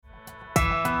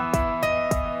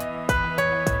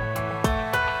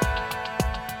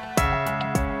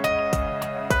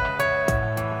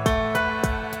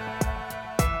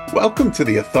Welcome to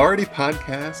the Authority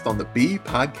Podcast on the B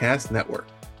Podcast Network.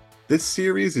 This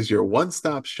series is your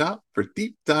one-stop shop for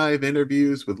deep dive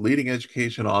interviews with leading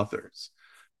education authors.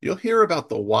 You'll hear about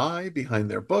the why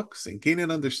behind their books and gain an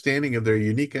understanding of their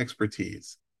unique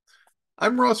expertise.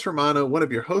 I'm Ross Romano, one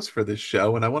of your hosts for this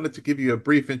show, and I wanted to give you a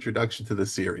brief introduction to the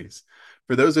series.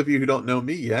 For those of you who don't know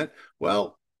me yet,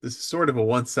 well, this is sort of a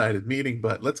one-sided meeting,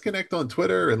 but let's connect on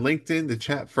Twitter and LinkedIn to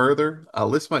chat further. I'll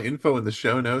list my info in the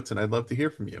show notes, and I'd love to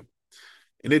hear from you.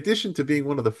 In addition to being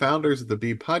one of the founders of the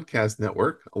B Podcast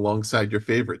Network, alongside your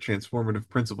favorite transformative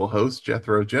principal host,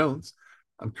 Jethro Jones,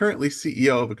 I'm currently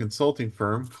CEO of a consulting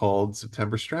firm called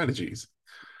September Strategies.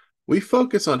 We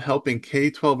focus on helping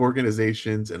K-12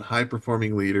 organizations and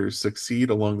high-performing leaders succeed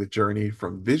along the journey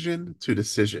from vision to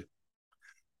decision.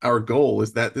 Our goal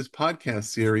is that this podcast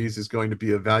series is going to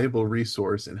be a valuable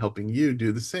resource in helping you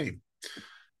do the same.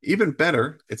 Even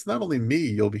better, it's not only me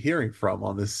you'll be hearing from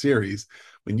on this series.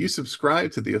 When you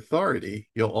subscribe to The Authority,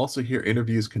 you'll also hear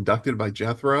interviews conducted by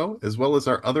Jethro, as well as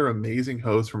our other amazing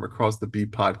hosts from across the B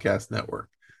Podcast Network.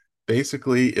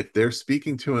 Basically, if they're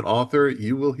speaking to an author,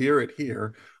 you will hear it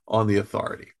here on The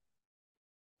Authority.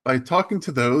 By talking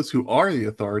to those who are the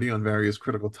authority on various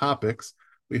critical topics,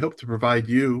 we hope to provide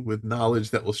you with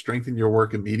knowledge that will strengthen your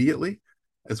work immediately,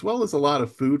 as well as a lot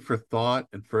of food for thought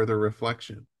and further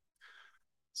reflection.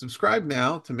 Subscribe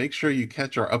now to make sure you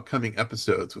catch our upcoming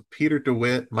episodes with Peter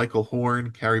DeWitt, Michael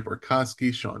Horn, Carrie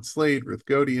Barkowski, Sean Slade, Ruth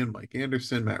Godian, Mike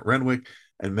Anderson, Matt Renwick,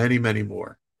 and many, many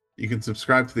more. You can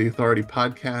subscribe to the Authority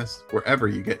Podcast wherever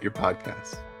you get your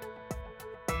podcasts.